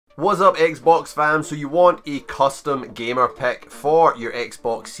What's up, Xbox fam? So you want a custom Gamerpic for your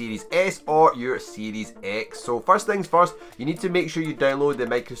Xbox Series S or your Series X. So first things first, you need to make sure you download the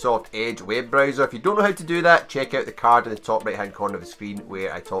Microsoft Edge web browser. If you don't know how to do that, check out the card in the top right hand corner of the screen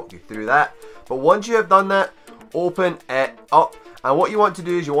where I talk you through that. But once you have done that, open it up. And what you want to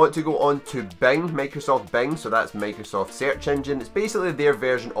do is you want to go on to Bing, Microsoft Bing, so that's Microsoft search engine. It's basically their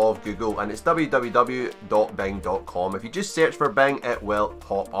version of Google, and it's www.bing.com. If you just search for Bing, it will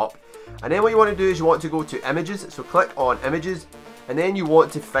pop up. And then what you want to do is you want to go to images, so click on images, and then you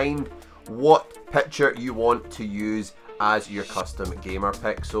want to find what picture you want to use as your custom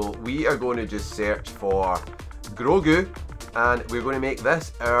Gamerpic. So we are going to just search for Grogu, and we're going to make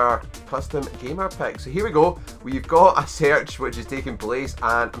this our custom Gamerpic. So here we go. We've got a search which is taking place,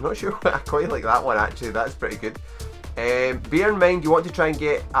 and I'm not sure I quite like that one actually. That's pretty good. Bear in mind you want to try and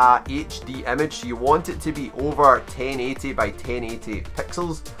get a HD image, so you want it to be over 1080 by 1080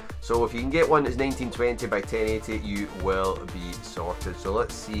 pixels. So if you can get one that's 1920 by 1080, you will be sorted. So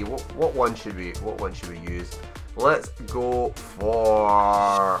let's see what one should we use. Let's go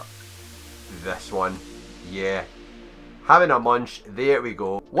for this one. Yeah. Having a munch, there we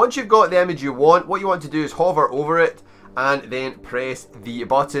go. Once you've got the image you want, what you want to do is hover over it and then press the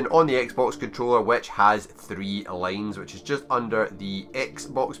button on the Xbox controller which has 3 lines, which is just under the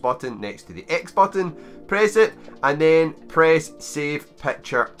Xbox button next to the X button. Press it and then press save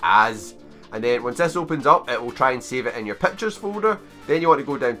picture as. And then once this opens up, it will try and save it in your pictures folder. Then you want to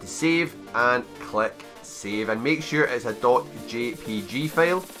go down to save and click save, and make sure it's a .jpg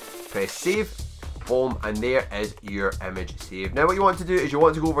file. Press save. Boom, and there is your image saved. Now what you want to do is you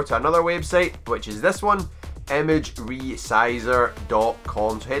want to go over to another website, which is this one,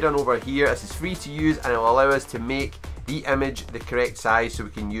 MURRRAAAAY.com. So head on over here. This is free to use and it will allow us to make the image the correct size so we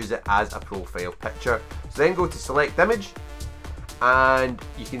can use it as a profile picture. So then go to select image, and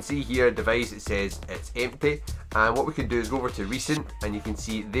you can see here device, it says it's empty. And what we can do is go over to recent, and you can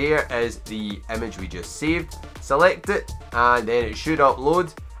see there is the image we just saved. Select it and then it should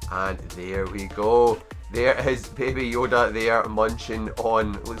upload. And there we go. There is Baby Yoda there munching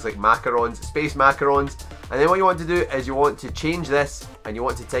on, looks like macarons, space macarons. And then what you want to do is you want to change this, and you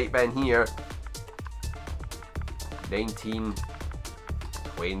want to type in here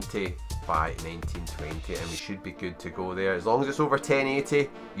 1920 by 1920, and we should be good to go there. As long as it's over 1080,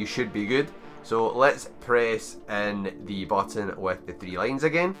 you should be good. So let's press in the button with the 3 lines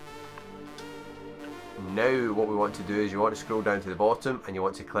again. Now what we want to do is you want to scroll down to the bottom and you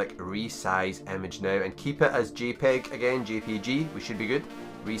want to click resize image now, and keep it as JPEG again, JPG, we should be good.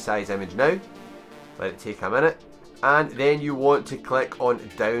 Resize image now, let it take a minute, and then you want to click on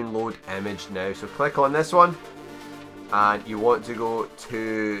download image now. So click on this one and you want to go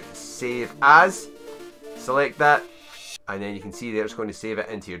to save as, select that, and then you can see there it's going to save it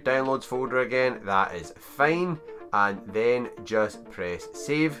into your downloads folder again. That is fine, and then just press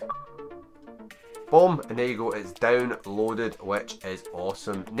save. Boom, and there you go, it's downloaded, which is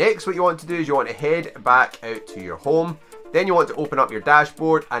awesome. Next, what you want to do is you want to head back out to your home. Then you want to open up your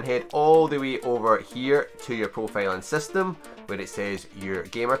dashboard and head all the way over here to your profile and system where it says your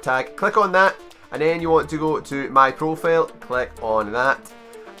gamer tag. Click on that, and then you want to go to my profile, click on that.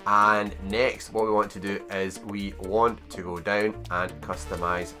 And next, what we want to do is we want to go down and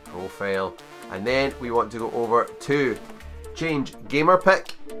customize profile. And then we want to go over to change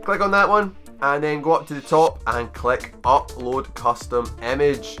Gamerpic, click on that one. And then go up to the top and click upload custom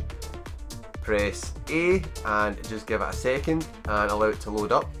image. Press A and just give it a second and allow it to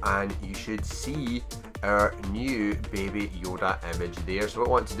load up, and you should see our new Baby Yoda image there. So what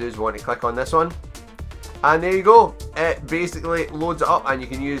we want to do is we want to click on this one, and there you go. It basically loads it up, and you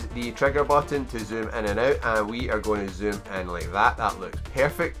can use the trigger button to zoom in and out, and we are going to zoom in like that. That looks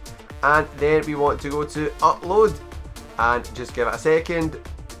perfect. And then we want to go to upload and just give it a second.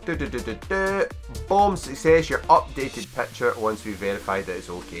 Boom, success, your updated picture once we've verified that it's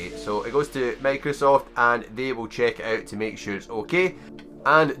okay. So it goes to Microsoft and they will check it out to make sure it's okay.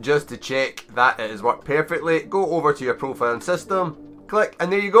 And just to check that it has worked perfectly, go over to your profile and system, click,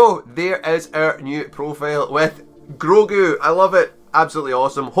 and there you go. There is our new profile with Grogu. I love it. Absolutely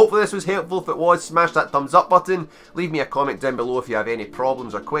awesome. Hopefully this was helpful. If it was, smash that thumbs up button. Leave me a comment down below if you have any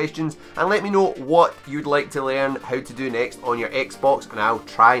problems or questions, and let me know what you'd like to learn how to do next on your Xbox, and I'll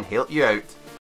try and help you out.